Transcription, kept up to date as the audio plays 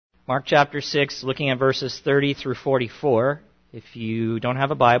Mark chapter 6, looking at verses 30 through 44. If you don't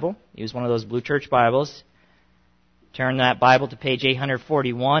have a Bible, use one of those Blue Church Bibles. Turn that Bible to page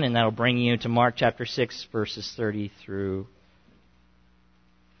 841, and that'll bring you to Mark chapter 6, verses 30 through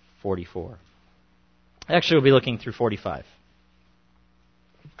 44. Actually, we'll be looking through 45.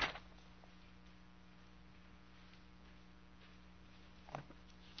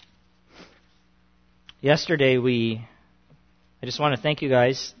 Yesterday, I just want to thank you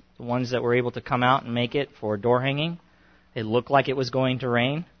guys, the ones that were able to come out and make it for door hanging. It looked like it was going to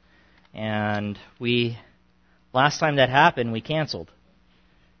rain, and last time that happened, we canceled.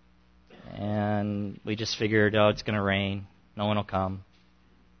 And we just figured, it's going to rain, no one will come.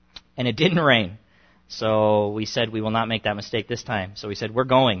 And it didn't rain. So we said we will not make that mistake this time. So we said, we're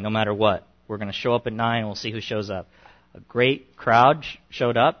going no matter what. We're going to show up at 9, and we'll see who shows up. A great crowd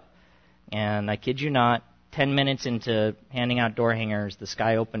showed up. And I kid you not, 10 minutes into handing out door hangers, the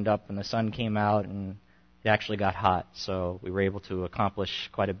sky opened up and the sun came out and it actually got hot. So we were able to accomplish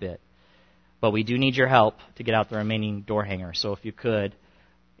quite a bit. But we do need your help to get out the remaining door hangers. So if you could,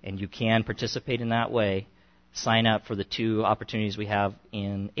 and you can participate in that way, sign up for the 2 opportunities we have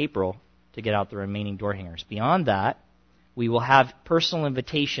in April to get out the remaining door hangers. Beyond that, we will have personal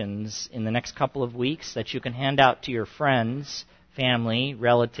invitations in the next couple of weeks that you can hand out to your friends, family,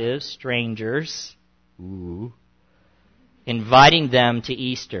 relatives, strangers, inviting them to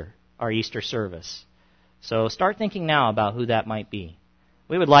Easter, our Easter service. So start thinking now about who that might be.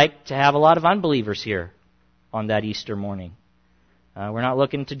 We would like to have a lot of unbelievers here on that Easter morning. We're not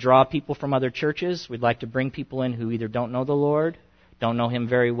looking to draw people from other churches. We'd like to bring people in who either don't know the Lord, don't know Him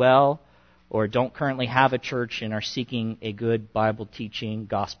very well, or don't currently have a church and are seeking a good Bible-teaching,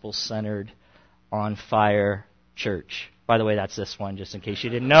 gospel-centered, on-fire church. By the way, that's this one, just in case you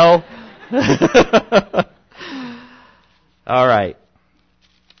didn't know. All right.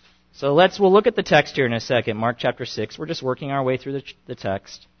 So we'll look at the text here in a second, Mark chapter 6. We're just working our way through the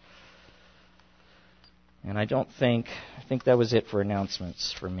text. And I think that was it for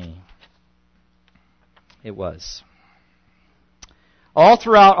announcements for me. It was. All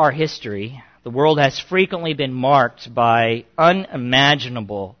throughout our history, the world has frequently been marked by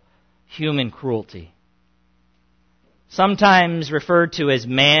unimaginable human cruelty, sometimes referred to as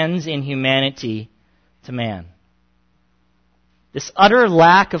man's inhumanity to man. This utter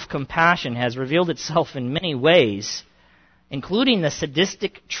lack of compassion has revealed itself in many ways, including the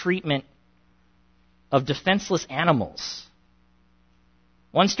sadistic treatment of defenseless animals.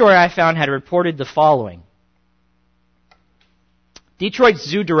 One story I found had reported the following. Detroit's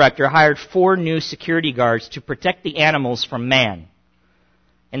zoo director hired 4 new security guards to protect the animals from man.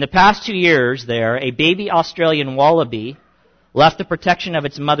 In the past 2 years there, a baby Australian wallaby left the protection of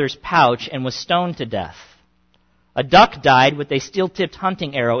its mother's pouch and was stoned to death. A duck died with a steel-tipped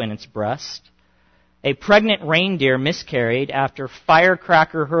hunting arrow in its breast. A pregnant reindeer miscarried after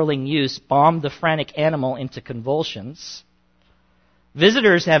firecracker-hurling youths bombed the frantic animal into convulsions.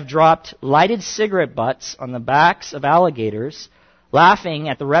 Visitors have dropped lighted cigarette butts on the backs of alligators, laughing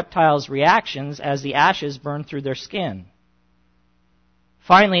at the reptiles' reactions as the ashes burn through their skin.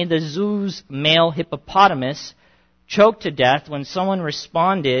 Finally, the zoo's male hippopotamus choked to death when someone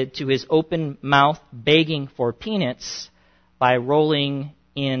responded to his open mouth begging for peanuts by rolling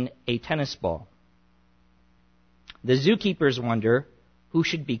in a tennis ball. The zookeepers wonder who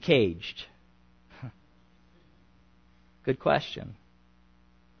should be caged. Good question.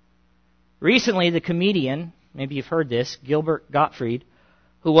 Recently, the comedian, maybe you've heard this, Gilbert Gottfried,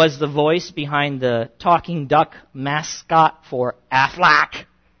 who was the voice behind the talking duck mascot for Aflac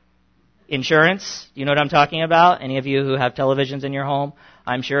Insurance. You know what I'm talking about? Any of you who have televisions in your home,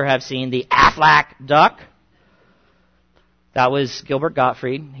 I'm sure have seen the Aflac duck. That was Gilbert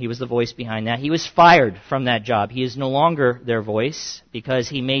Gottfried. He was the voice behind that. He was fired from that job. He is no longer their voice because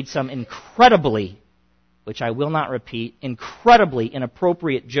he made some incredibly, which I will not repeat, incredibly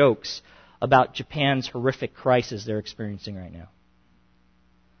inappropriate jokes about Japan's horrific crisis they're experiencing right now.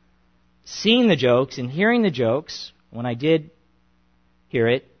 Seeing the jokes and hearing the jokes, when I did hear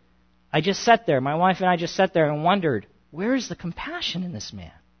it, I just sat there, my wife and I just sat there and wondered, where is the compassion in this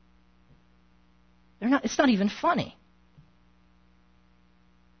man? It's not even funny.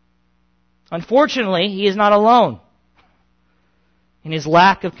 Unfortunately, he is not alone in his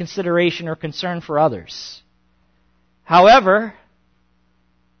lack of consideration or concern for others. However,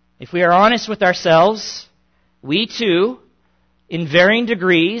 if we are honest with ourselves, we too, in varying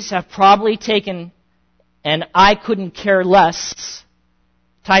degrees, have probably taken an I couldn't care less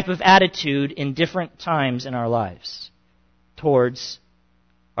type of attitude in different times in our lives towards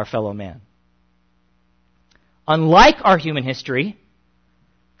our fellow man. Unlike our human history,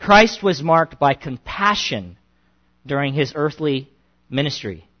 Christ was marked by compassion during his earthly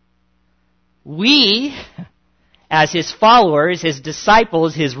ministry. We, as his followers, his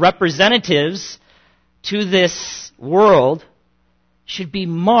disciples, his representatives to this world, should be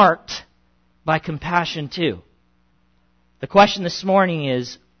marked by compassion too. The question this morning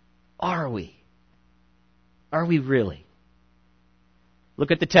is, are we? Are we really?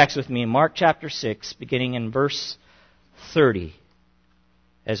 Look at the text with me in Mark chapter 6, beginning in verse 30,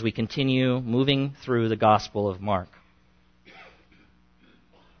 as we continue moving through the Gospel of Mark.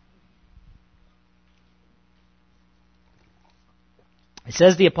 It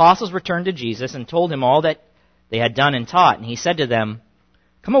says, the apostles returned to Jesus and told him all that they had done and taught. And he said to them,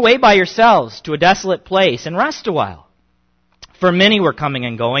 come away by yourselves to a desolate place and rest a while. For many were coming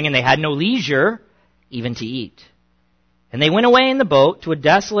and going, and they had no leisure even to eat. And they went away in the boat to a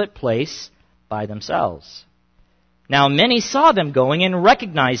desolate place by themselves. Now many saw them going and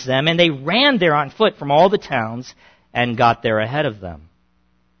recognized them, and they ran there on foot from all the towns and got there ahead of them.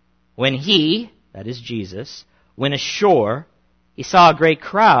 When he, that is Jesus, went ashore, he saw a great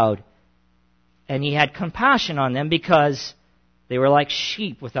crowd, and he had compassion on them because they were like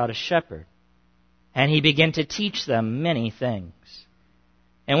sheep without a shepherd. And he began to teach them many things.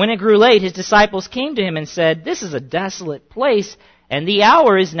 And when it grew late, his disciples came to him and said, this is a desolate place, and the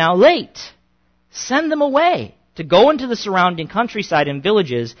hour is now late. Send them away to go into the surrounding countryside and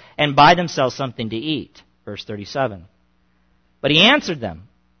villages and buy themselves something to eat. Verse 37. But he answered them,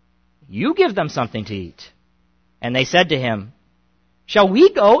 you give them something to eat. And they said to him, shall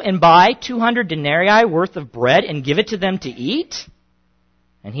we go and buy 200 denarii worth of bread and give it to them to eat?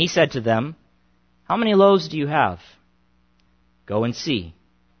 And he said to them, how many loaves do you have? Go and see.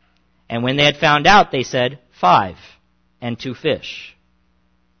 And when they had found out, they said, 5, and 2 fish.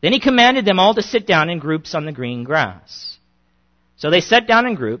 Then he commanded them all to sit down in groups on the green grass. So they sat down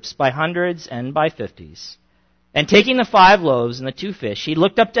in groups by hundreds and by 50s. And taking the 5 loaves and the 2 fish, he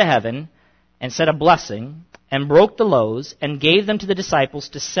looked up to heaven and said a blessing, and broke the loaves and gave them to the disciples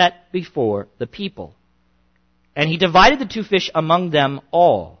to set before the people. And he divided the 2 fish among them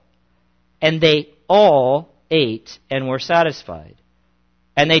all. And they all ate and were satisfied.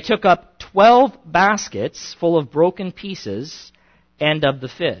 And they took up 12 baskets full of broken pieces and of the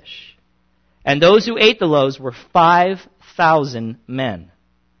fish. And those who ate the loaves were 5,000 men.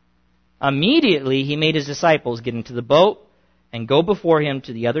 Immediately he made his disciples get into the boat and go before him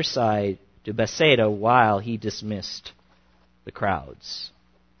to the other side, to Bethsaida, while he dismissed the crowds.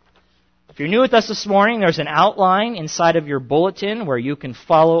 If you're new with us this morning, there's an outline inside of your bulletin where you can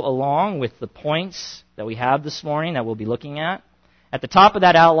follow along with the points that we have this morning that we'll be looking at. At the top of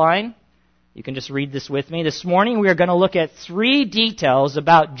that outline, you can just read this with me. This morning we are going to look at 3 details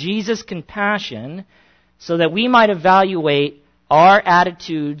about Jesus' compassion so that we might evaluate our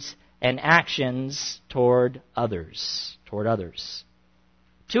attitudes and actions toward others.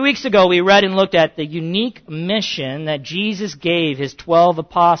 2 weeks ago, we read and looked at the unique mission that Jesus gave his 12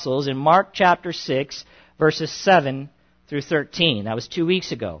 apostles in Mark chapter 6, verses 7 through 13. That was 2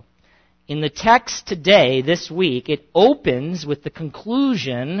 weeks ago. In the text today, this week, it opens with the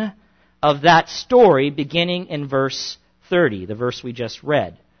conclusion of that story beginning in verse 30, the verse we just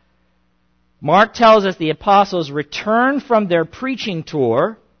read. Mark tells us the apostles returned from their preaching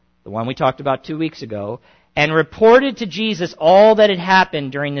tour, the one we talked about 2 weeks ago, and reported to Jesus all that had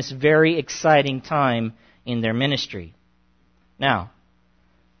happened during this very exciting time in their ministry. Now,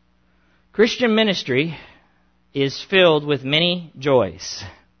 Christian ministry is filled with many joys,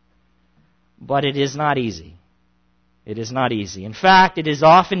 but it is not easy. It is not easy. In fact, it is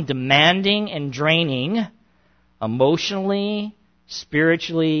often demanding and draining emotionally,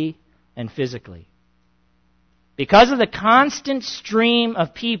 spiritually, and physically. Because of the constant stream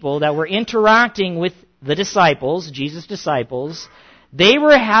of people that were interacting with the disciples, Jesus' disciples, they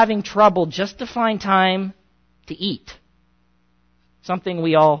were having trouble just to find time to eat. Something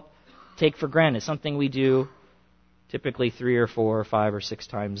we all take for granted. Something we do typically 3 or 4 or 5 or 6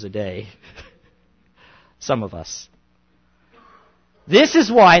 times a day. Some of us. This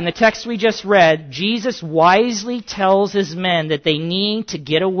is why, in the text we just read, Jesus wisely tells his men that they need to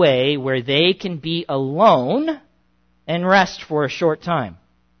get away where they can be alone and rest for a short time.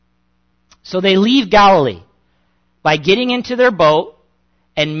 So they leave Galilee by getting into their boat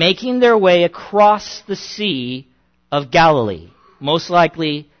and making their way across the Sea of Galilee, most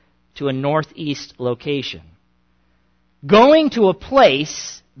likely to a northeast location, going to a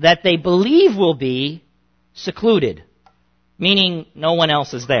place that they believe will be secluded, meaning no one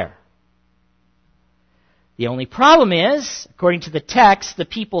else is there. The only problem is, according to the text, the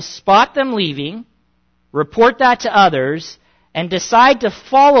people spot them leaving, report that to others, and decide to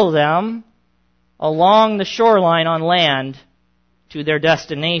follow them along the shoreline on land to their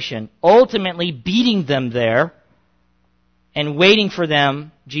destination, ultimately beating them there and waiting for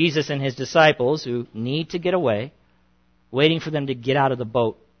them, Jesus and his disciples, who need to get away, waiting for them to get out of the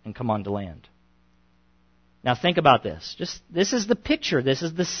boat and come onto land. Now think about this. This is the picture, this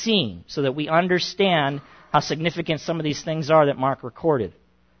is the scene, so that we understand how significant some of these things are that Mark recorded.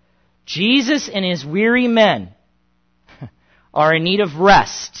 Jesus and his weary men are in need of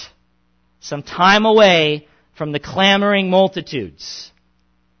rest, some time away from the clamoring multitudes.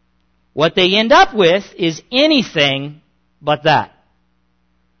 What they end up with is anything but that.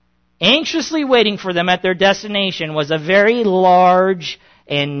 Anxiously waiting for them at their destination was a very large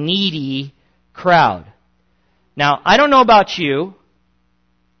and needy crowd. Now, I don't know about you,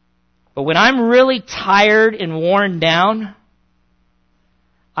 but when I'm really tired and worn down,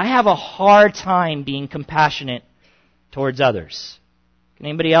 I have a hard time being compassionate towards others. Can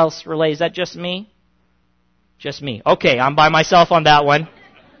anybody else relate? Is that just me? Just me. Okay, I'm by myself on that one.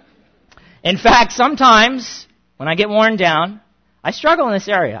 In fact, sometimes when I get worn down, I struggle in this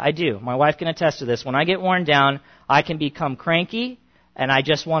area. I do. My wife can attest to this. When I get worn down, I can become cranky, and I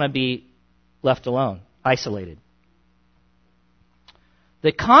just want to be left alone, isolated.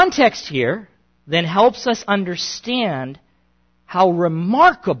 The context here then helps us understand how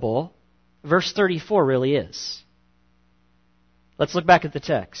remarkable verse 34 really is. Let's look back at the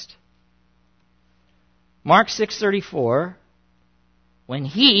text. Mark 6:34, when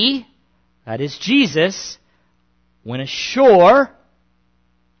he, that is Jesus, went ashore,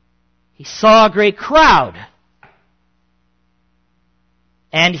 he saw a great crowd.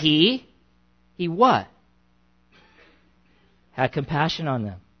 And he what? Had compassion on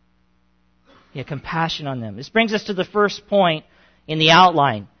them. He had compassion on them. This brings us to the first point in the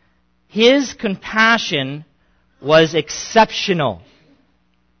outline. His compassion was exceptional.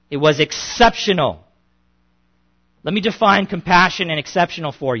 It was exceptional. Let me define compassion and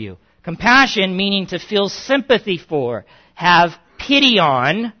exceptional for you. Compassion meaning to feel sympathy for, have pity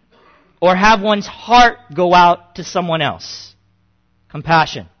on, or have one's heart go out to someone else.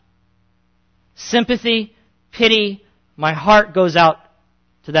 Compassion. Sympathy, pity, my heart goes out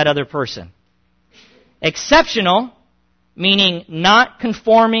to that other person. Exceptional, meaning not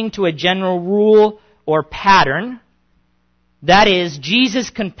conforming to a general rule or pattern. That is,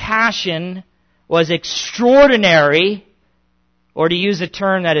 Jesus' compassion was extraordinary, or to use a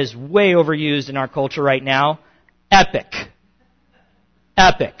term that is way overused in our culture right now, epic.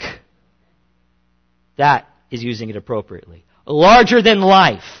 Epic. That is using it appropriately. Larger than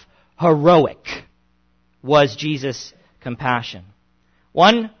life, heroic, was Jesus' compassion.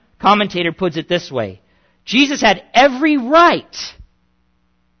 One commentator puts it this way: Jesus had every right.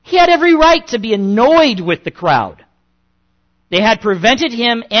 He had every right to be annoyed with the crowd. They had prevented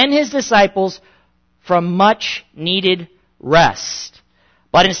him and his disciples from much needed rest.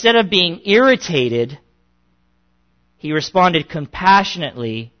 But instead of being irritated, he responded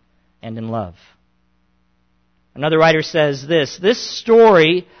compassionately and in love. Another writer says this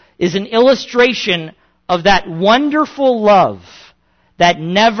story is an illustration of that wonderful love that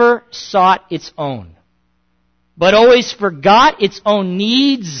never sought its own, but always forgot its own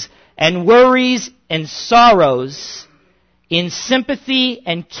needs and worries and sorrows in sympathy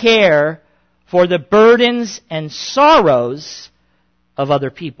and care for the burdens and sorrows of other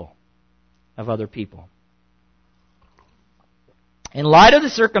people. In light of the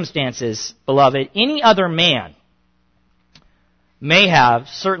circumstances, beloved, any other man may have,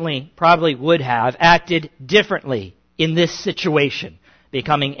 certainly probably would have, acted differently in this situation,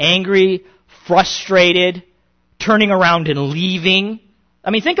 becoming angry, frustrated, turning around and leaving.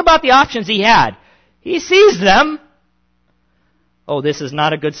 I mean, think about the options he had. He sees them. Oh, this is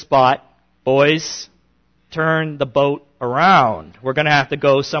not a good spot. Boys, turn the boat around. We're going to have to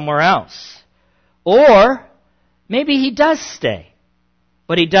go somewhere else. Or maybe he does stay,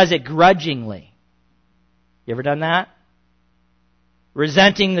 but he does it grudgingly. You ever done that?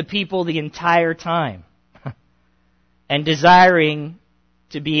 Resenting the people the entire time and desiring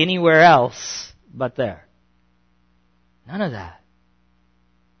to be anywhere else but there. None of that.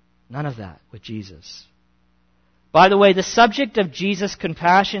 None of that with Jesus. By the way, the subject of Jesus'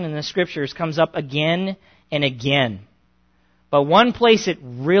 compassion in the Scriptures comes up again and again. But one place it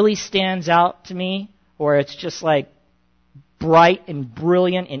really stands out to me, where it's just like bright and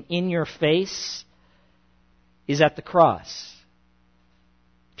brilliant and in your face, is at the cross.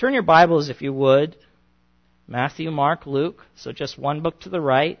 Turn your Bibles, if you would. Matthew, Mark, Luke. So just one book to the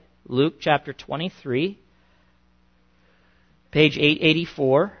right. Luke chapter 23. Page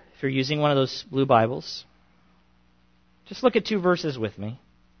 884, if you're using one of those blue Bibles. Just look at 2 verses with me.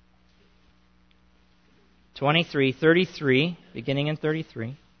 23, 33, beginning in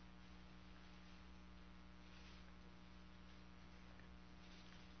 33.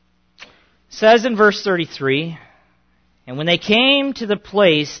 Says in verse 33, "And when they came to the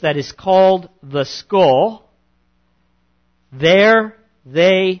place that is called the Skull, there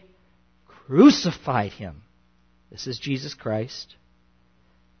they crucified him." This is Jesus Christ.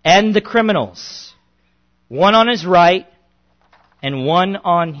 "And the criminals, one on his right and one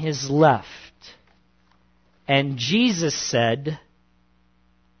on his left. And Jesus said,"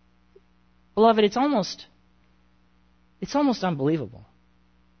 beloved, it's almost unbelievable.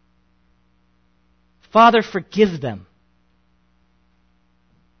 "Father, forgive them,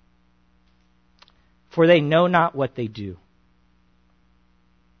 for they know not what they do."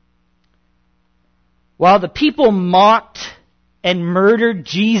 While the people mocked and murdered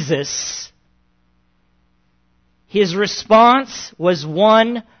Jesus, his response was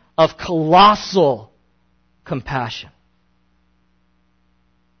one of colossal compassion.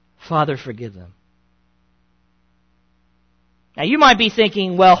 "Father, forgive them." Now you might be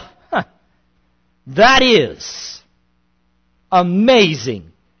thinking, well, that is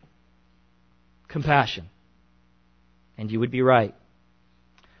amazing compassion. And you would be right.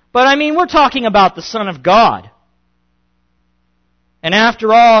 But I mean, we're talking about the Son of God. And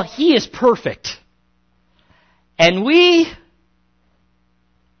after all, He is perfect. And we,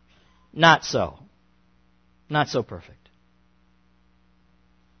 not so. Not so perfect.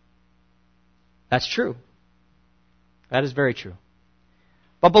 That's true. That is very true.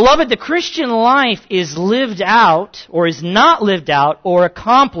 But beloved, the Christian life is lived out, or is not lived out, or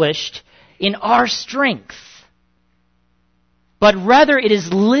accomplished in our strength. But rather it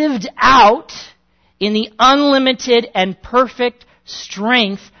is lived out in the unlimited and perfect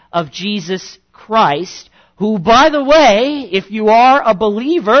strength of Jesus Christ, who, by the way, if you are a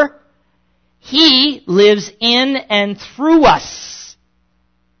believer, He lives in and through us.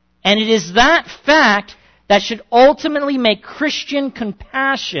 And it is that fact that should ultimately make Christian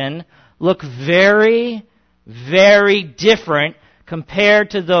compassion look very, very different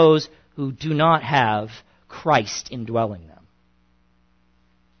compared to those who do not have Christ indwelling them.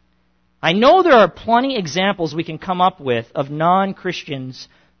 I know there are plenty examples we can come up with of non-Christians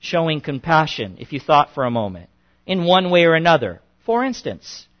showing compassion, if you thought for a moment, in one way or another. For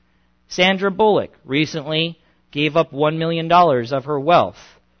instance, Sandra Bullock recently gave up $1 million of her wealth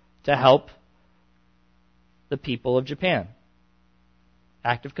to help the people of Japan.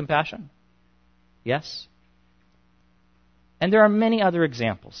 Act of compassion? Yes. And there are many other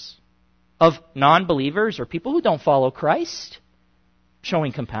examples of non-believers or people who don't follow Christ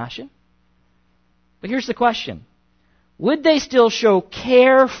showing compassion. But here's the question. Would they still show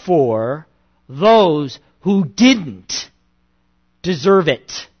care for those who didn't deserve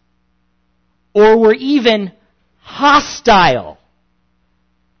it, or were even hostile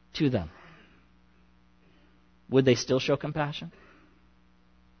to them? Would they still show compassion?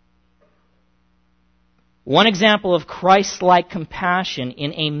 One example of Christ-like compassion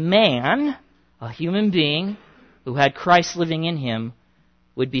in a man, a human being, who had Christ living in him,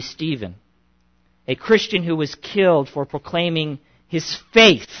 would be Stephen, a Christian who was killed for proclaiming his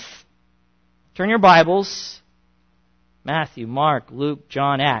faith. Turn your Bibles, Matthew, Mark, Luke,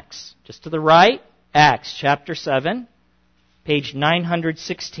 John, Acts. Just to the right, Acts chapter 7, page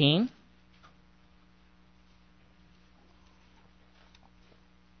 916.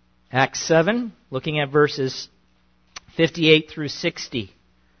 Acts 7, looking at verses 58 through 60.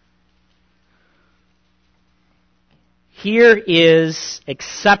 Here is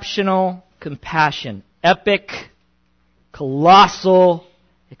exceptional compassion. Epic, colossal,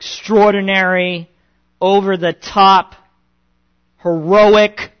 extraordinary, over-the-top,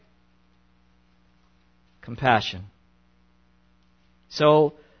 heroic compassion.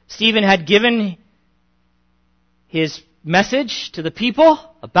 So, Stephen had given his message to the people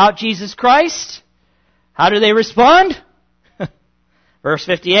about Jesus Christ. How do they respond? Verse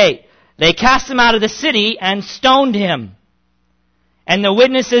 58. They cast him out of the city and stoned him. And the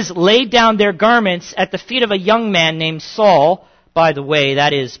witnesses laid down their garments at the feet of a young man named Saul. By the way,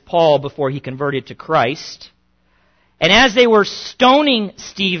 that is Paul before he converted to Christ. And as they were stoning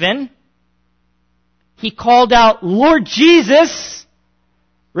Stephen, he called out, "Lord Jesus,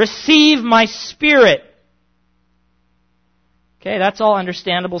 receive my spirit." Okay, that's all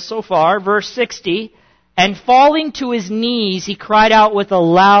understandable so far. Verse 60, and falling to his knees, he cried out with a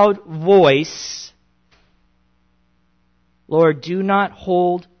loud voice, "Lord, do not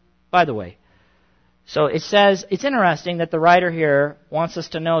hold..." By the way, so it says, it's interesting that the writer here wants us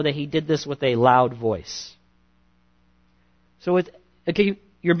to know that he did this with a loud voice. So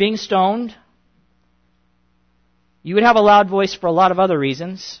you're being stoned. You would have a loud voice for a lot of other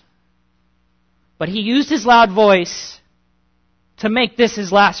reasons. But he used his loud voice to make this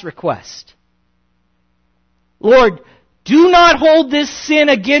his last request. Lord, do not hold this sin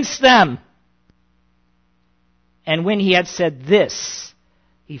against them. And when he had said this,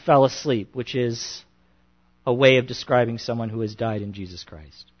 he fell asleep, which is a way of describing someone who has died in Jesus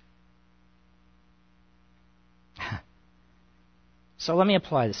Christ. So let me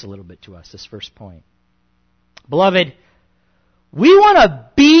apply this a little bit to us, this first point. Beloved, we want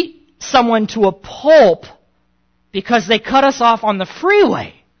to beat someone to a pulp because they cut us off on the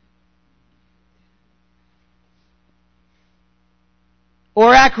freeway.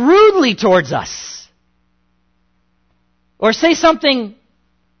 Or act rudely towards us. Or say something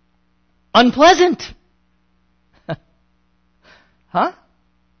unpleasant. Huh?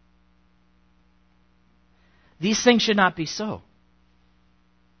 These things should not be so.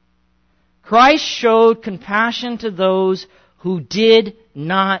 Christ showed compassion to those who did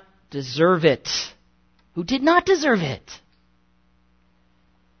not deserve it. Who did not deserve it.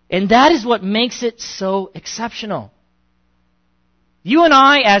 And that is what makes it so exceptional. You and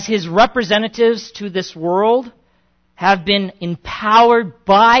I, as His representatives to this world, have been empowered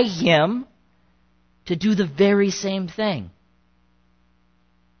by Him to do the very same thing.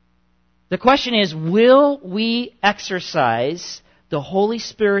 The question is, will we exercise the Holy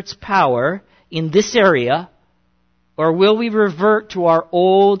Spirit's power in this area, or will we revert to our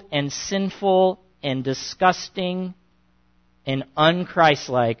old and sinful and disgusting and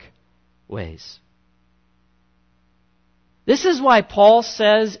un-Christ-like ways? This is why Paul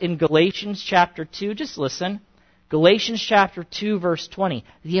says in Galatians chapter 2, just listen, Galatians chapter 2 verse 20,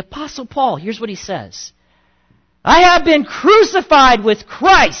 the Apostle Paul, here's what he says. I have been crucified with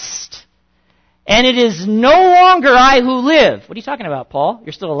Christ, and it is no longer I who live. What are you talking about, Paul?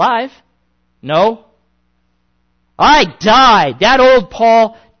 You're still alive? No. I died. That old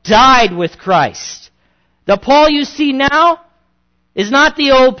Paul died with Christ. The Paul you see now is not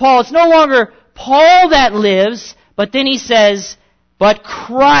the old Paul. It's no longer Paul that lives, but then he says, but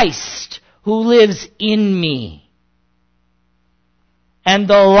Christ who lives in me. And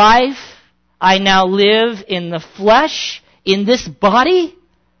the life I now live in the flesh, in this body,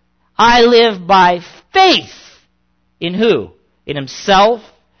 I live by faith in who? In Himself,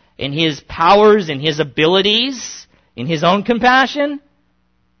 in His powers, in His abilities, in His own compassion?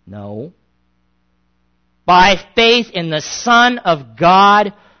 No. By faith in the Son of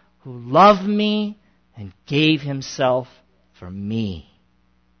God who loved me and gave Himself for me.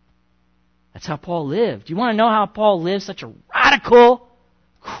 That's how Paul lived. Do you want to know how Paul lived such a radical,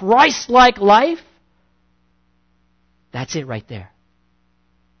 Christ-like life? That's it right there.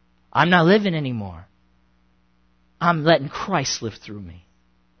 I'm not living anymore. I'm letting Christ live through me.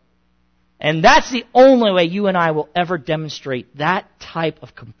 And that's the only way you and I will ever demonstrate that type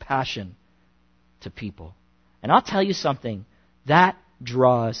of compassion to people. And I'll tell you something, that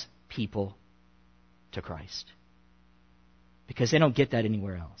draws people to Christ. Because they don't get that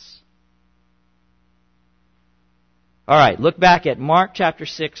anywhere else. All right, look back at Mark chapter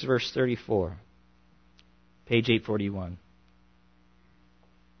 6, verse 34. Page 841.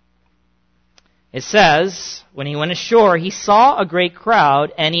 It says, when he went ashore, he saw a great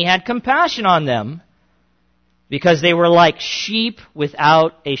crowd, and he had compassion on them, because they were like sheep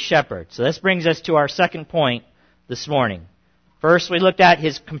without a shepherd. So this brings us to our second point this morning. First, we looked at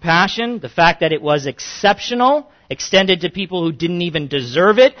his compassion, the fact that it was exceptional, extended to people who didn't even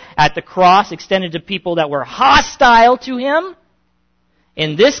deserve it. At the cross, extended to people that were hostile to him.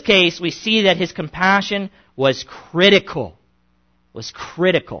 In this case, we see that his compassion was critical. Was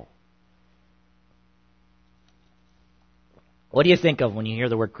critical. What do you think of when you hear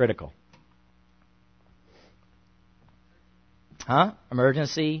the word critical? Huh?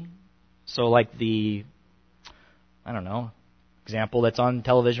 Emergency? So like the, I don't know, example that's on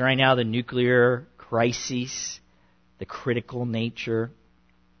television right now, the nuclear crisis, the critical nature,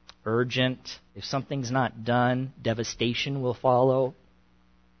 urgent. If something's not done, devastation will follow.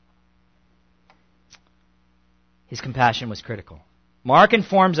 His compassion was critical. Mark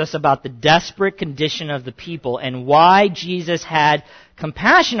informs us about the desperate condition of the people and why Jesus had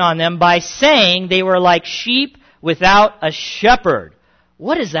compassion on them by saying they were like sheep without a shepherd.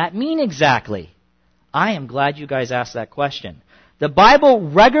 What does that mean exactly? I am glad you guys asked that question. The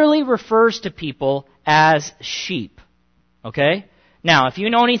Bible regularly refers to people as sheep. Okay? Now, if you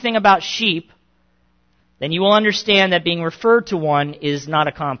know anything about sheep, then you will understand that being referred to one is not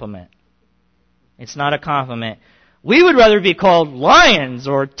a compliment. It's not a compliment. We would rather be called lions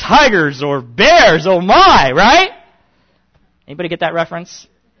or tigers or bears, oh my, right? Anybody get that reference?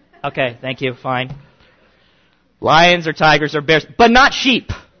 Okay, thank you, fine. Lions or tigers or bears, but not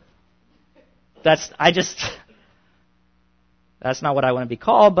sheep. That's not what I want to be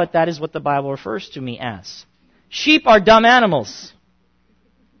called, but that is what the Bible refers to me as. Sheep are dumb animals.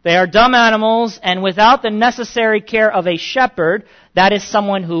 They are dumb animals, and without the necessary care of a shepherd, that is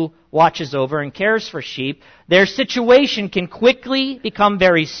someone who watches over and cares for sheep, their situation can quickly become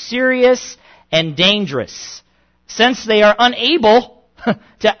very serious and dangerous, since they are unable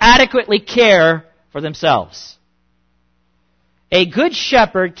to adequately care for themselves. A good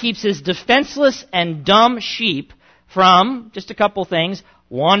shepherd keeps his defenseless and dumb sheep from, just a couple things,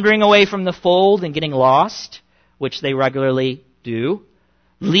 wandering away from the fold and getting lost, which they regularly do,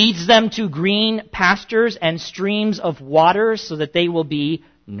 leads them to green pastures and streams of water so that they will be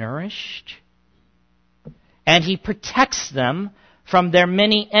nourished, and he protects them from their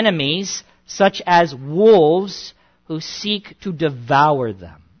many enemies, such as wolves who seek to devour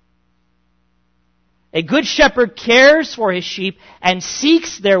them. A good shepherd cares for his sheep and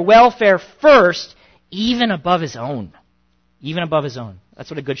seeks their welfare first, even above his own. Even above his own. That's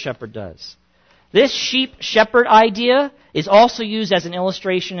what a good shepherd does. This sheep-shepherd idea is also used as an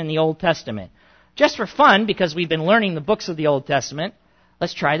illustration in the Old Testament. Just for fun, because we've been learning the books of the Old Testament,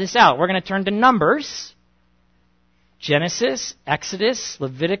 let's try this out. We're going to turn to Numbers, Genesis, Exodus,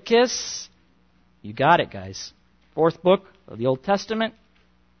 Leviticus. You got it, guys. Fourth book of the Old Testament.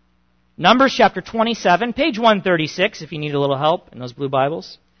 Numbers chapter 27, page 136, if you need a little help in those blue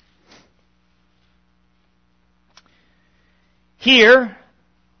Bibles. Here,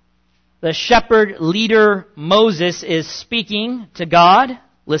 the shepherd leader Moses is speaking to God.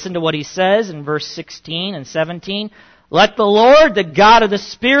 Listen to what he says in verse 16 and 17. Let the Lord, the God of the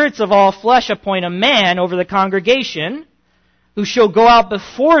spirits of all flesh, appoint a man over the congregation who shall go out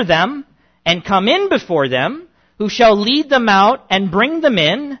before them and come in before them, who shall lead them out and bring them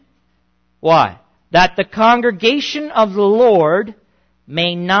in. Why? That the congregation of the Lord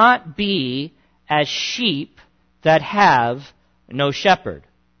may not be as sheep that have no shepherd.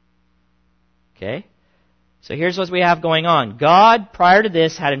 Okay? So here's what we have going on. God, prior to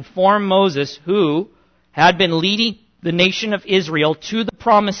this, had informed Moses, who had been leading the nation of Israel to the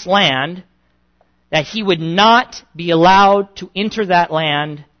promised land, that he would not be allowed to enter that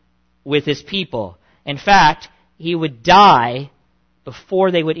land with his people. In fact, he would die before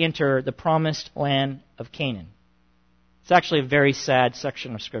they would enter the promised land of Canaan. It's actually a very sad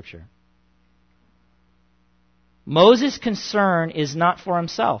section of Scripture. Moses' concern is not for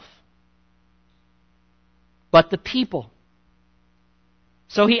himself, but the people.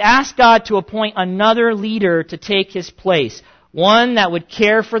 So he asked God to appoint another leader to take his place, one that would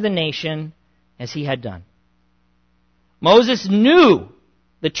care for the nation as he had done. Moses knew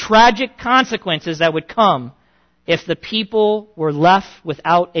the tragic consequences that would come if the people were left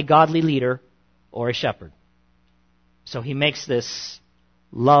without a godly leader or a shepherd. So he makes this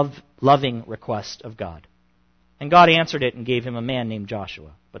loving request of God. And God answered it and gave him a man named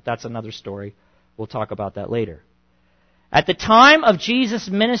Joshua. But that's another story. We'll talk about that later. At the time of Jesus'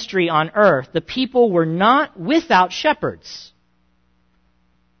 ministry on earth, the people were not without shepherds.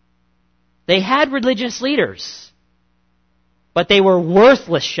 They had religious leaders, but they were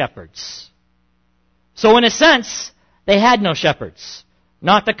worthless shepherds. So in a sense, they had no shepherds,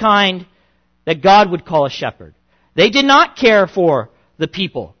 not the kind that God would call a shepherd. They did not care for the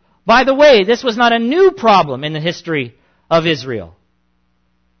people. By the way, this was not a new problem in the history of Israel.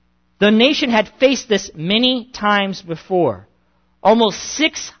 The nation had faced this many times before. Almost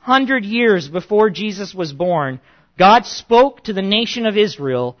 600 years before Jesus was born, God spoke to the nation of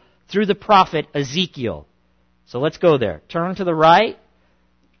Israel through the prophet Ezekiel. So let's go there. Turn to the right.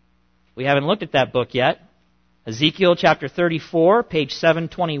 We haven't looked at that book yet. Ezekiel chapter 34, page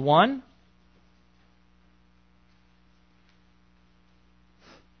 721.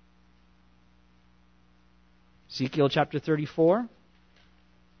 Ezekiel chapter 34.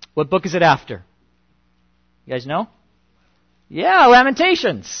 What book is it after? You guys know? Yeah,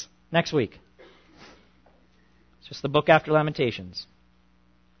 Lamentations. Next week. It's just the book after Lamentations.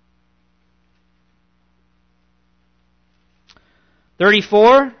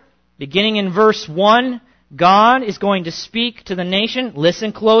 (34), beginning in verse 1, God is going to speak to the nation.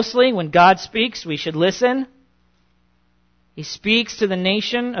 Listen closely. When God speaks, we should listen. He speaks to the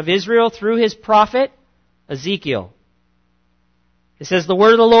nation of Israel through his prophet, Ezekiel. It says, the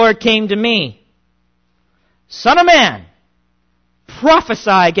word of the Lord came to me. Son of man, prophesy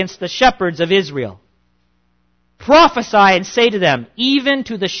against the shepherds of Israel. Prophesy and say to them, even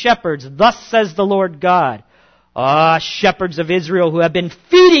to the shepherds, thus says the Lord God. Ah, shepherds of Israel who have been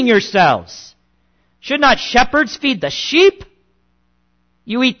feeding yourselves. Should not shepherds feed the sheep?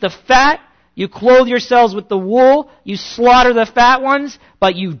 You eat the fat, you clothe yourselves with the wool, you slaughter the fat ones,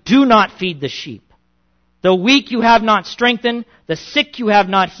 but you do not feed the sheep. The weak you have not strengthened, the sick you have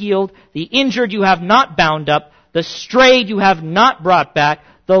not healed, the injured you have not bound up, the strayed you have not brought back,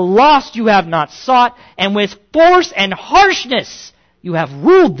 the lost you have not sought, and with force and harshness you have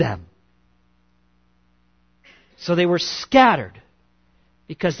ruled them. So they were scattered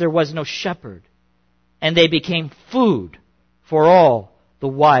because there was no shepherd, and they became food for all the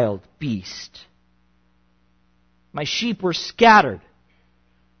wild beast. My sheep were scattered.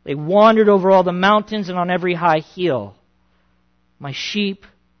 They wandered over all the mountains and on every high hill. My sheep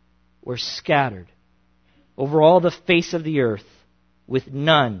were scattered over all the face of the earth, with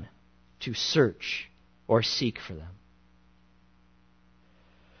none to search or seek for them.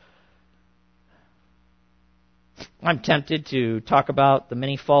 I'm tempted to talk about the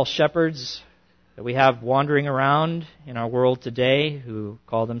many false shepherds that we have wandering around in our world today who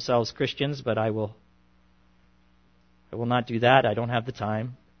call themselves Christians, but I will not do that. I don't have the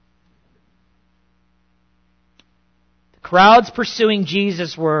time. The crowds pursuing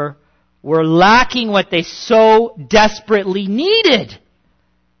Jesus were lacking what they so desperately needed.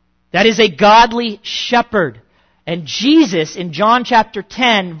 That is a godly shepherd. And Jesus, in John chapter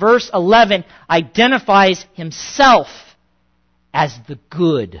 10, verse 11, identifies himself as the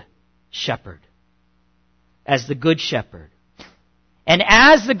good shepherd. As the good shepherd. And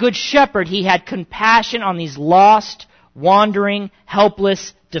as the good shepherd, he had compassion on these lost, wandering,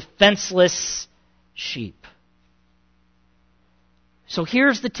 helpless, defenseless sheep. So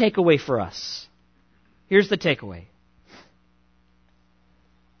here's the takeaway for us. Here's the takeaway.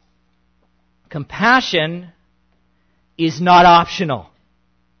 Compassion is not optional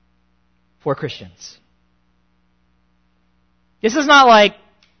for Christians. This is not like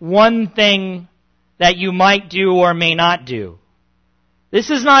one thing that you might do or may not do.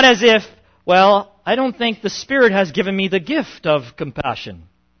 This is not as if, well, I don't think the Spirit has given me the gift of compassion.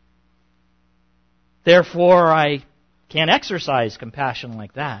 Therefore, I can't exercise compassion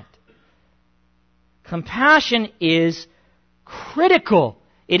like that. Compassion is critical.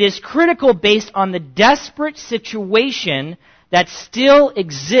 It is critical based on the desperate situation that still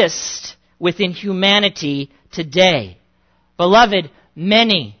exists within humanity today. Beloved,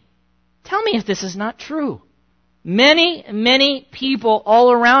 many, tell me if this is not true. Many people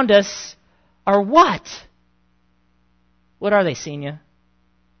all around us are what? What are they, Senior?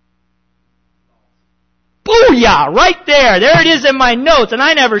 Booyah! Right there. There it is in my notes, and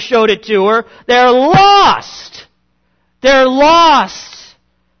I never showed it to her. They're lost. They're lost.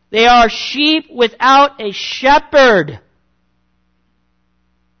 They are sheep without a shepherd.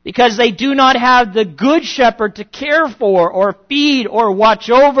 Because they do not have the good shepherd to care for, or feed, or watch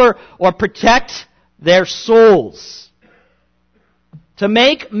over, or protect their souls. To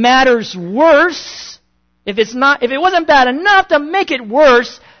make matters worse, if it wasn't bad enough, to make it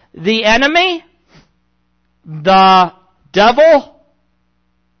worse, the enemy, the devil,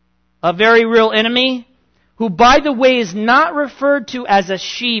 a very real enemy, who, by the way, is not referred to as a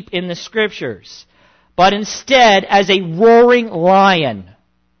sheep in the Scriptures, but instead as a roaring lion,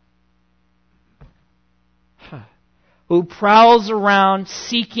 who prowls around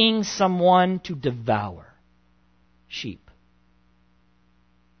seeking someone to devour. Sheep.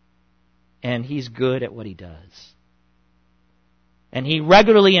 And he's good at what he does. And he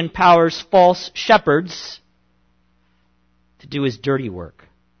regularly empowers false shepherds to do his dirty work,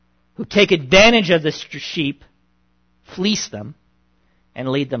 who take advantage of the sheep, fleece them, and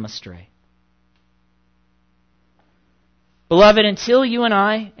lead them astray. Beloved, until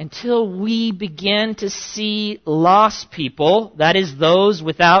we begin to see lost people, that is those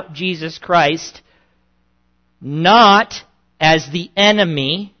without Jesus Christ, not as the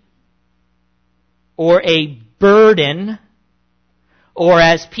enemy or a burden or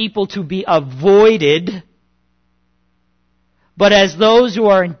as people to be avoided, but as those who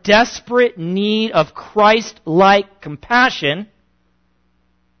are in desperate need of Christ-like compassion,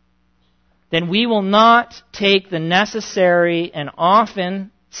 then we will not take the necessary and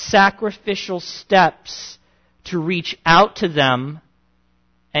often sacrificial steps to reach out to them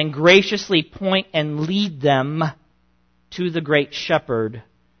and graciously point and lead them to the great shepherd,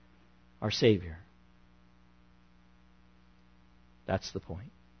 our Savior. That's the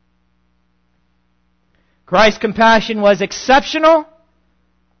point. Christ's compassion was exceptional.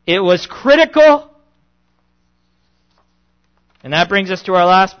 It was critical. And that brings us to our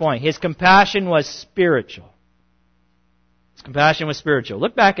last point. His compassion was spiritual. His compassion was spiritual.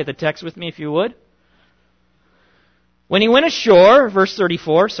 Look back at the text with me if you would. When he went ashore,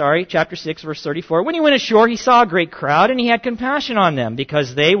 chapter 6, verse 34, when he went ashore, he saw a great crowd, and he had compassion on them,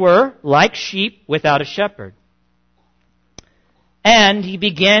 because they were like sheep without a shepherd. And he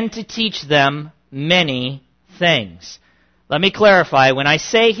began to teach them many things. Let me clarify. When I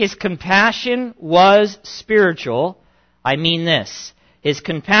say his compassion was spiritual, I mean this. His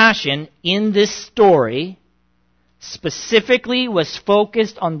compassion in this story specifically was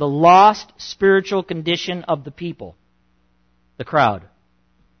focused on the lost spiritual condition of the people. The crowd.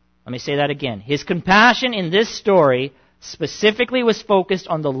 Let me say that again. His compassion in this story specifically was focused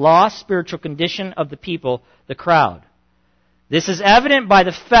on the lost spiritual condition of the people, the crowd. This is evident by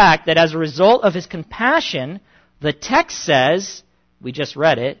the fact that as a result of his compassion, the text says, we just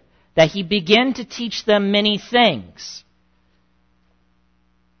read it, that he began to teach them many things.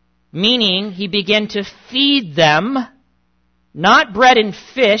 Meaning, he began to feed them, not bread and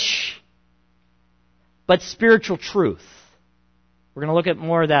fish, but spiritual truth. We're going to look at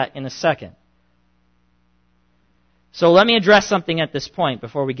more of that in a second. So let me address something at this point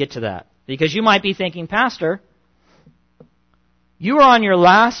before we get to that. Because you might be thinking, Pastor, you are on your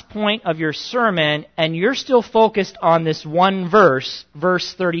last point of your sermon and you're still focused on this one verse,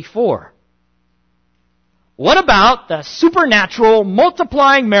 verse 34. What about the supernatural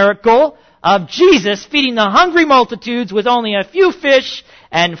multiplying miracle of Jesus feeding the hungry multitudes with only a few fish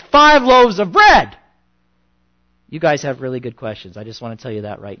and 5 loaves of bread? You guys have really good questions. I just want to tell you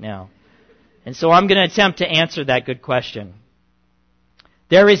that right now. And so I'm going to attempt to answer that good question.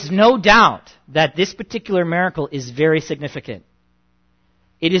 There is no doubt that this particular miracle is very significant.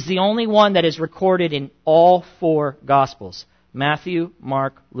 It is the only one that is recorded in all 4 Gospels. Matthew,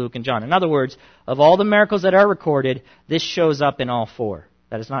 Mark, Luke, and John. In other words, of all the miracles that are recorded, this shows up in all 4.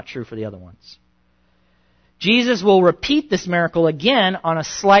 That is not true for the other ones. Jesus will repeat this miracle again on a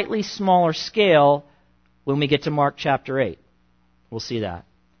slightly smaller scale when we get to Mark chapter 8. We'll see that.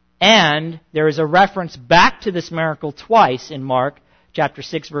 And there is a reference back to this miracle twice in Mark chapter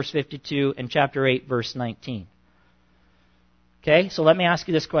 6, verse 52, and chapter 8, verse 19. Okay, so let me ask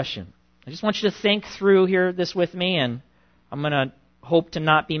you this question. I just want you to think through this with me, and I'm going to hope to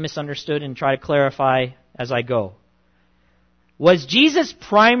not be misunderstood and try to clarify as I go. Was Jesus'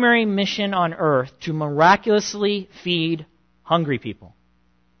 primary mission on earth to miraculously feed hungry people?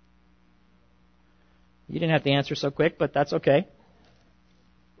 You didn't have to answer so quick, but that's okay.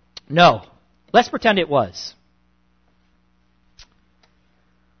 No. Let's pretend it was.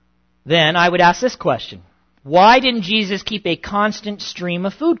 Then I would ask this question. Why didn't Jesus keep a constant stream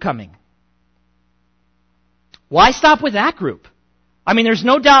of food coming? Why stop with that group? I mean, there's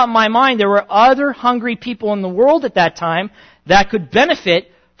no doubt in my mind there were other hungry people in the world at that time that could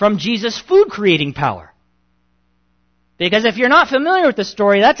benefit from Jesus' food-creating power. Because if you're not familiar with the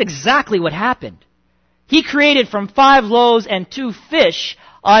story, that's exactly what happened. He created from 5 loaves and 2 fish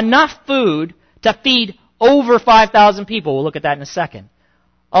enough food to feed over 5,000 people. We'll look at that in a second.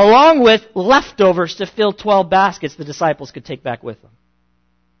 Along with leftovers to fill 12 baskets the disciples could take back with them.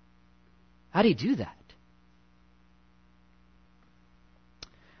 How do you do that?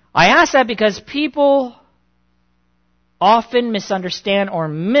 I ask that because people often misunderstand or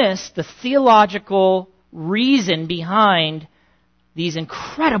miss the theological reason behind these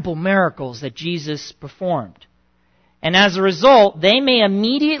incredible miracles that Jesus performed. And as a result, they may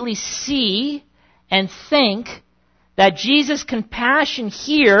immediately see and think that Jesus' compassion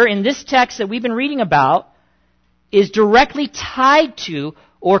here in this text that we've been reading about is directly tied to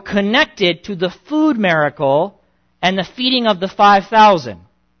or connected to the food miracle and the feeding of the 5,000.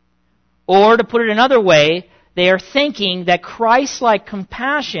 Or to put it another way, they are thinking that Christ-like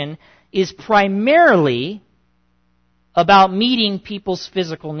compassion is primarily about meeting people's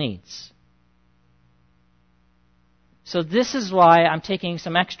physical needs. So this is why I'm taking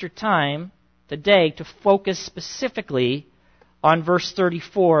some extra time today to focus specifically on verse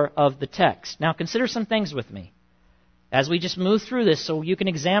 34 of the text. Now consider some things with me as we just move through this so you can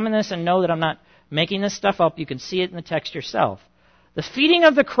examine this and know that I'm not making this stuff up. You can see it in the text yourself. The feeding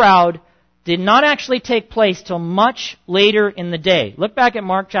of the crowd did not actually take place till much later in the day. Look back at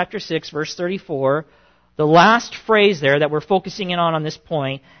Mark chapter 6, verse 34, the last phrase there that we're focusing in on this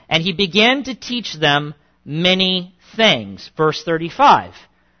point, and he began to teach them many things. Verse 35.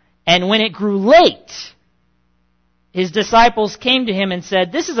 And when it grew late, his disciples came to him and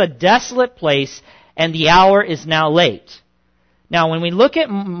said, "This is a desolate place, and the hour is now late." Now, when we look at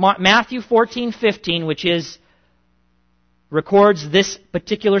Matthew 14:15, which records this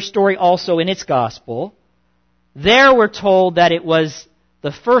particular story also in its gospel, there we're told that it was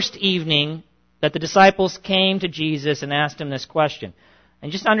the first evening that the disciples came to Jesus and asked him this question.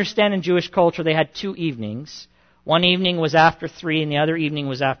 And just understand in Jewish culture they had 2 evenings. One evening was after 3 and the other evening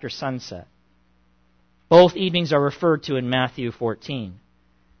was after sunset. Both evenings are referred to in Matthew 14.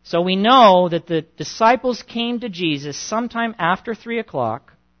 So we know that the disciples came to Jesus sometime after 3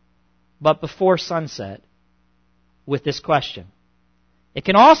 o'clock, but before sunset, with this question. It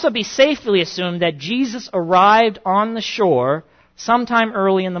can also be safely assumed that Jesus arrived on the shore sometime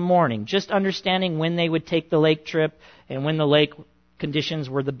early in the morning, just understanding when they would take the lake trip and when the lake conditions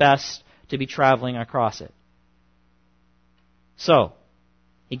were the best to be traveling across it. So,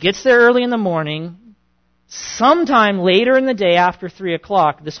 he gets there early in the morning. Sometime later in the day after 3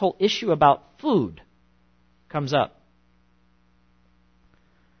 o'clock, this whole issue about food comes up.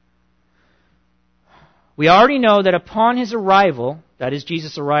 We already know that upon his arrival, that is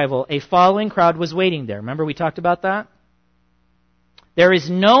Jesus' arrival, a following crowd was waiting there. Remember we talked about that? There is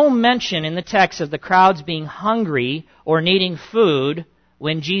no mention in the text of the crowds being hungry or needing food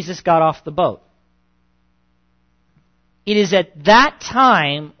when Jesus got off the boat. It is at that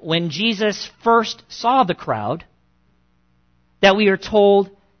time when Jesus first saw the crowd that we are told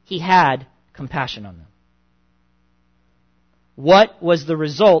he had compassion on them. What was the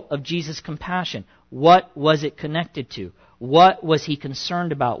result of Jesus' compassion? What was it connected to? What was he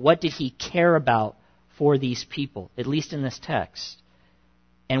concerned about? What did he care about for these people, at least in this text?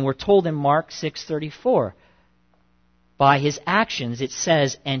 And we're told in Mark 6:34, by his actions it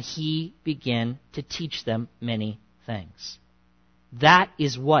says, and he began to teach them many things. That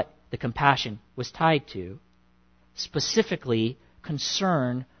is what the compassion was tied to, specifically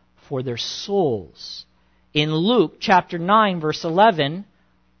concern for their souls. In Luke chapter 9, verse 11,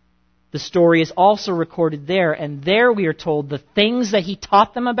 the story is also recorded there, and there we are told the things that he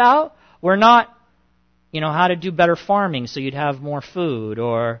taught them about were not, how to do better farming so you'd have more food,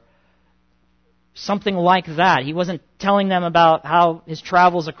 or something like that. He wasn't telling them about how his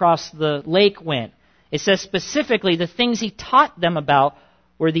travels across the lake went. It says specifically the things he taught them about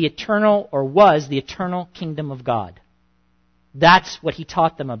were the eternal, or was the eternal kingdom of God. That's what he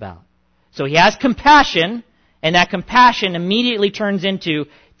taught them about. So he has compassion, and that compassion immediately turns into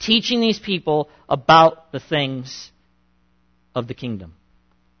teaching these people about the things of the kingdom.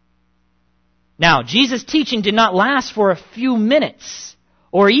 Now, Jesus' teaching did not last for a few minutes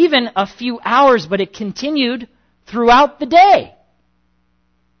or even a few hours, but it continued throughout the day.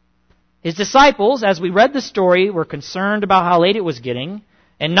 His disciples, as we read the story, were concerned about how late it was getting,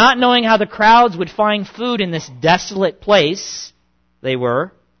 and not knowing how the crowds would find food in this desolate place, they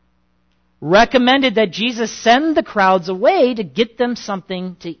recommended that Jesus send the crowds away to get them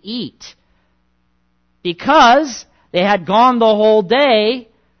something to eat, because they had gone the whole day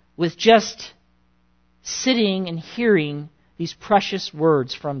with just sitting and hearing these precious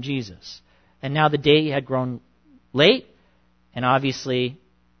words from Jesus. And now the day had grown late, and obviously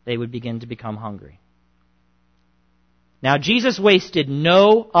they would begin to become hungry. Now Jesus wasted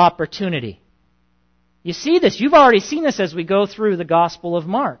no opportunity. You see this. You've already seen this as we go through the Gospel of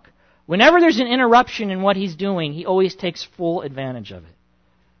Mark. Whenever there's an interruption in what he's doing, he always takes full advantage of it.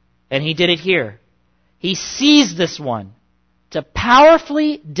 And he did it here. He seized this one to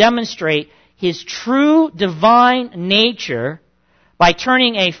powerfully demonstrate his true divine nature by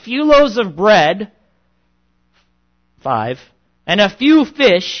turning a few loaves of bread, 5, and a few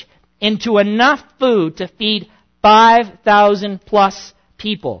fish into enough food to feed 5,000 plus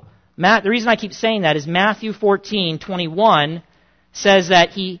people. The reason I keep saying that is Matthew 14:21 says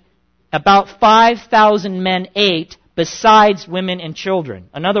that about 5,000 men ate besides women and children.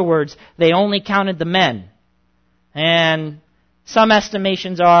 In other words, they only counted the men. And some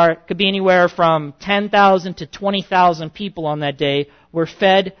estimations could be anywhere from 10,000 to 20,000 people on that day were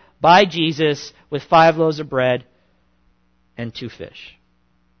fed by Jesus with 5 loaves of bread and 2 fish.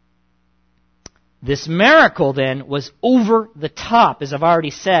 This miracle then was over the top, as I've already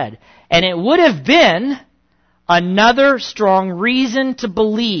said. And it would have been another strong reason to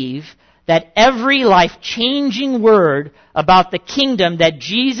believe that every life-changing word about the kingdom that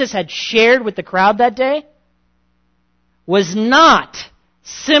Jesus had shared with the crowd that day was not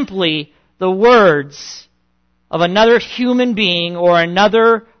simply the words of another human being or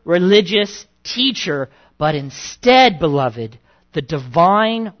another religious teacher, but instead, beloved, the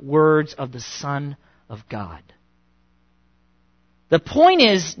divine words of the Son of God. The point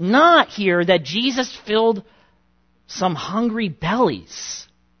is not here that Jesus filled some hungry bellies.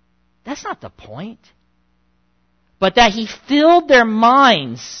 That's not the point. But that he filled their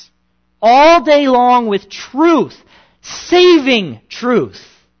minds all day long with truth, saving truth.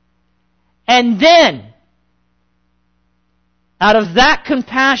 And then, out of that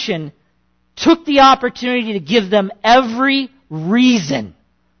compassion, took the opportunity to give them every reason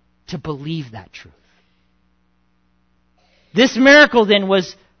to believe that truth. This miracle then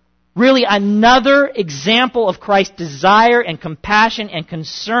was really another example of Christ's desire and compassion and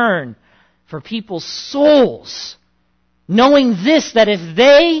concern for people's souls. Knowing this, that if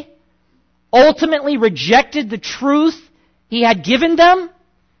they ultimately rejected the truth He had given them,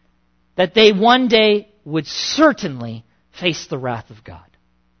 that they one day would certainly face the wrath of God.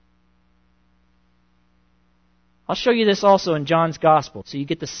 I'll show you this also in John's Gospel, so you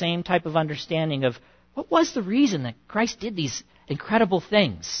get the same type of understanding of what was the reason that Christ did these incredible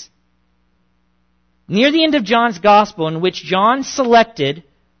things. Near the end of John's Gospel, in which John selected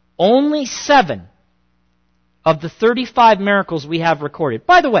only 7 of the 35 miracles we have recorded.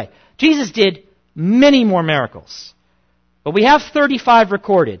 By the way, Jesus did many more miracles, but we have 35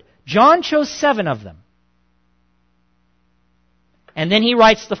 recorded. John chose 7 of them. And then he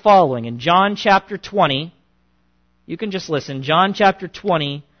writes the following in John chapter 20. You can just listen. John chapter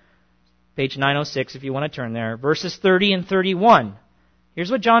 20, page 906 if you want to turn there, verses 30 and 31.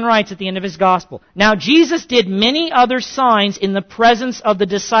 Here's what John writes at the end of his gospel. Now Jesus did many other signs in the presence of the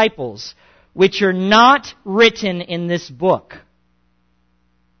disciples, which are not written in this book.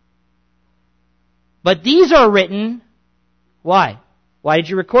 But these are written, why? Why did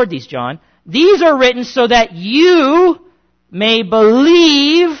you record these, John? These are written so that you may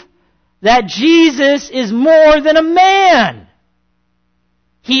believe that Jesus is more than a man.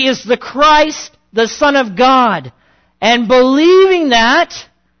 He is the Christ, the Son of God. And believing that,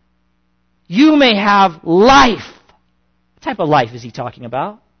 you may have life. What type of life is he talking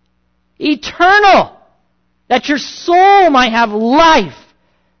about? Eternal. That your soul might have life.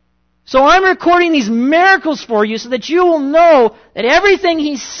 So I'm recording these miracles for you so that you will know that everything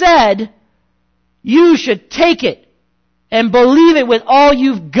he said, you should take it and believe it with all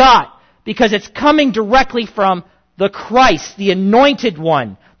you've got, because it's coming directly from the Christ, the anointed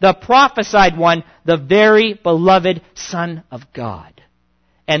one, the prophesied one, the very beloved Son of God.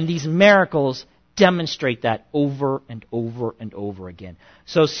 And these miracles demonstrate that over and over and over again.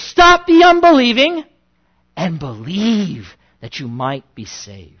 So stop the unbelieving and believe that you might be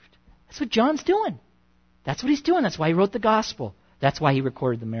saved. That's what John's doing. That's what he's doing. That's why he wrote the gospel. That's why he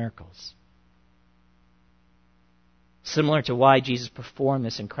recorded the miracles. Similar to why Jesus performed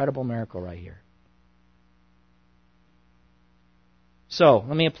this incredible miracle right here. So,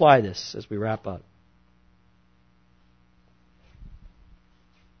 let me apply this as we wrap up.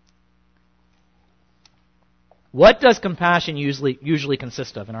 What does compassion usually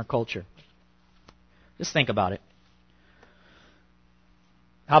consist of in our culture? Just think about it.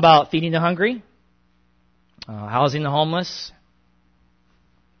 How about feeding the hungry? Housing the homeless?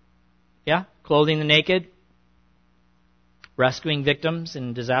 Yeah? Clothing the naked? Rescuing victims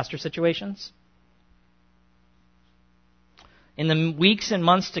in disaster situations? In the weeks and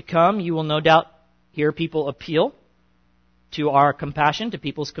months to come, you will no doubt hear people appeal to our compassion, to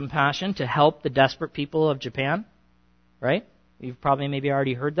people's compassion, to help the desperate people of Japan. Right? You've probably maybe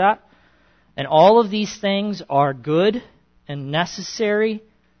already heard that. And all of these things are good and necessary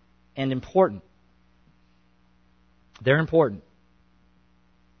and important. They're important.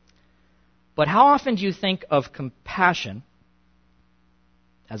 But how often do you think of compassion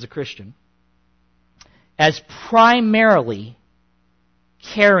as a Christian as primarily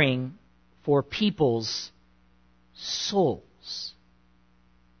caring for people's souls?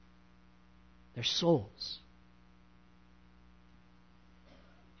 Their souls.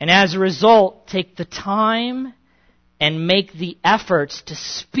 And as a result, take the time and make the efforts to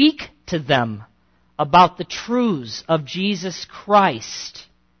speak to them about the truths of Jesus Christ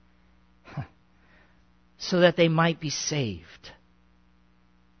so that they might be saved.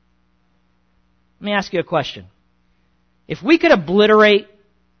 Let me ask you a question. If we could obliterate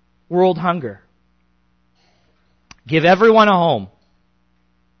world hunger, give everyone a home,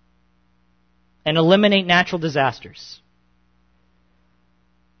 and eliminate natural disasters,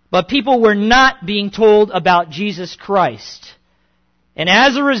 but people were not being told about Jesus Christ, and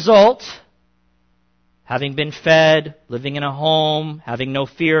as a result, having been fed, living in a home, having no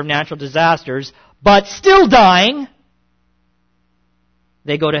fear of natural disasters, but still dying,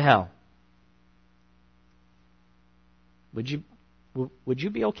 they go to hell. Would you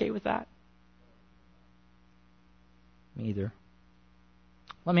be okay with that? Me either.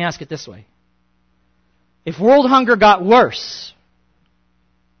 Let me ask it this way. If world hunger got worse,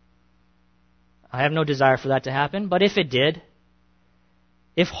 I have no desire for that to happen, but if it did,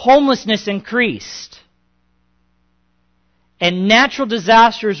 if homelessness increased, and natural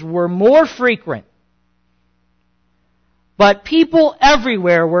disasters were more frequent, but people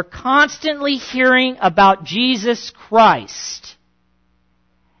everywhere were constantly hearing about Jesus Christ,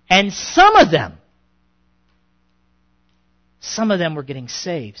 and some of them some of them were getting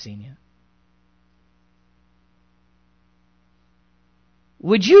saved, Senior.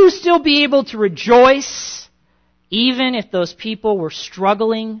 Would you still be able to rejoice even if those people were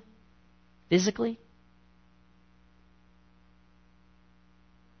struggling physically?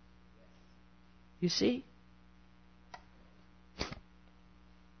 You see?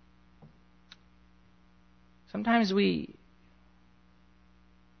 Sometimes we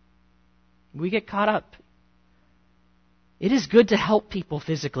get caught up. It is good to help people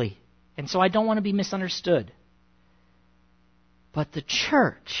physically, and so I don't want to be misunderstood. But the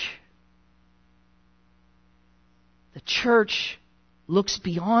church looks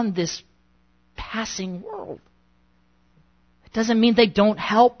beyond this passing world. It doesn't mean they don't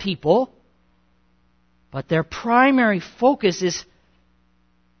help people, but their primary focus is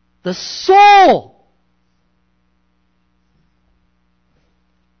the soul.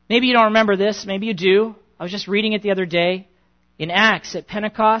 Maybe you don't remember this. Maybe you do. I was just reading it the other day. In Acts at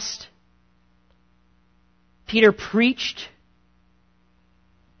Pentecost, Peter preached.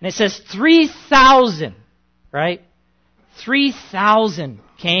 And it says 3,000, right? 3,000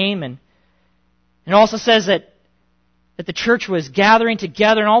 came. And it also says that the church was gathering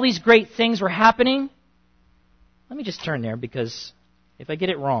together and all these great things were happening. Let me just turn there because if I get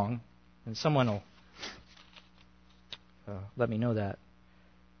it wrong, then someone will let me know that.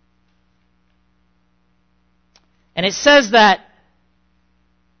 And it says that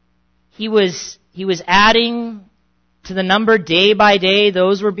he was adding to the number day by day,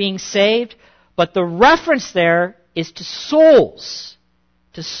 those were being saved. But the reference there is to souls.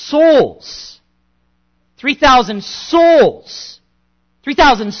 To souls. 3,000 souls.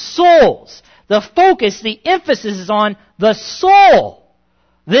 3,000 souls. The focus, the emphasis is on the soul.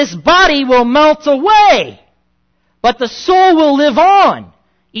 This body will melt away, but the soul will live on,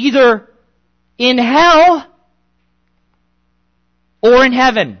 either in hell or in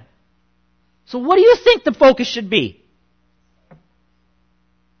heaven. So what do you think the focus should be?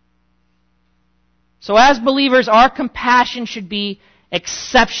 So as believers, our compassion should be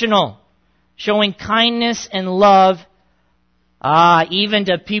exceptional, showing kindness and love, even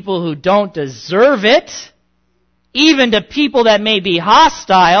to people who don't deserve it, even to people that may be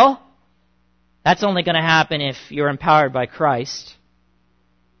hostile. That's only going to happen if you're empowered by Christ.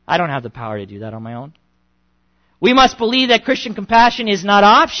 I don't have the power to do that on my own. We must believe that Christian compassion is not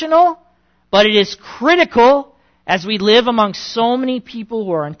optional, but it is critical as we live among so many people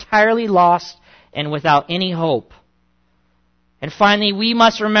who are entirely lost and without any hope. And finally, we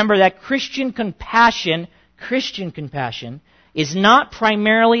must remember that Christian compassion is not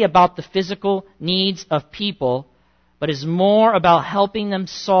primarily about the physical needs of people, but is more about helping them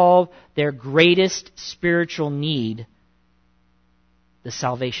solve their greatest spiritual need, the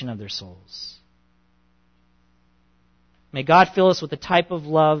salvation of their souls. May God fill us with the type of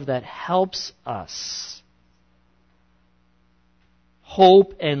love that helps us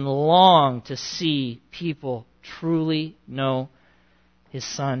hope and long to see people truly know His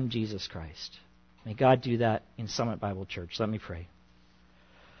Son, Jesus Christ. May God do that in Summit Bible Church. Let me pray.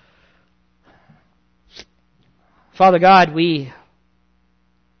 Father God,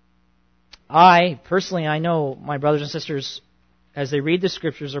 I know my brothers and sisters, as they read the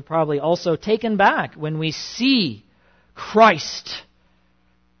Scriptures, are probably also taken back when we see Christ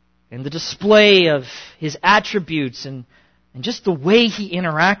and the display of His attributes and just the way He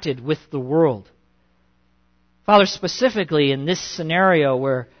interacted with the world. Father, specifically in this scenario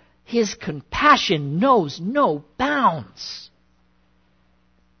where His compassion knows no bounds,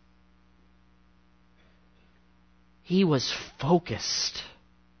 He was focused.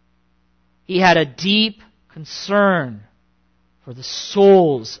 He had a deep concern for the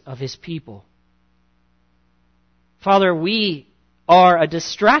souls of His people. Father, we are a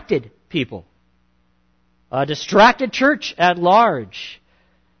distracted people, a distracted church at large.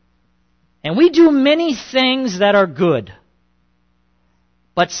 And we do many things that are good,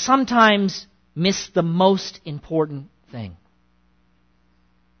 but sometimes miss the most important thing.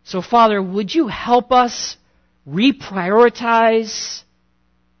 So, Father, would you help us reprioritize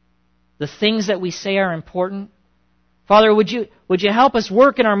the things that we say are important? Father, would you help us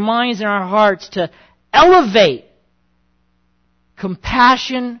work in our minds and our hearts to elevate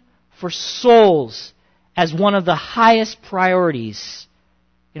compassion for souls as one of the highest priorities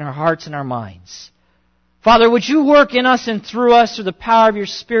in our hearts and our minds. Father, would you work in us and through us through the power of your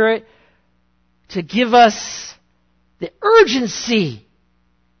Spirit to give us the urgency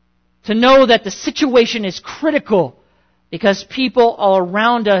to know that the situation is critical because people all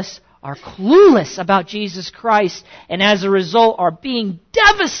around us are clueless about Jesus Christ and as a result are being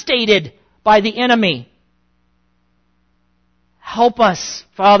devastated by the enemy. Help us,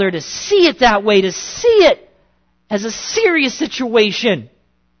 Father, to see it that way, to see it as a serious situation.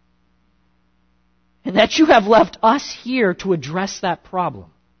 And that you have left us here to address that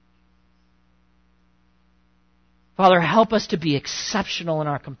problem. Father, help us to be exceptional in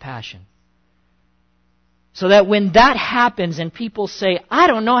our compassion. So that when that happens and people say, I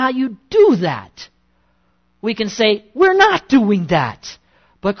don't know how you do that, we can say, we're not doing that.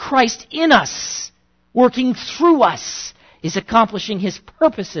 But Christ in us, working through us, is accomplishing His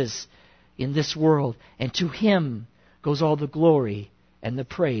purposes in this world. And to Him goes all the glory and the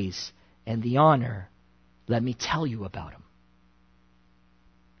praise and the honor. Let me tell you about Him.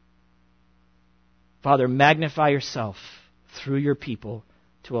 Father, magnify yourself through your people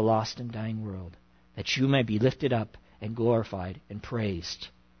to a lost and dying world, that you may be lifted up and glorified and praised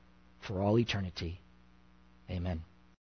for all eternity. Amen.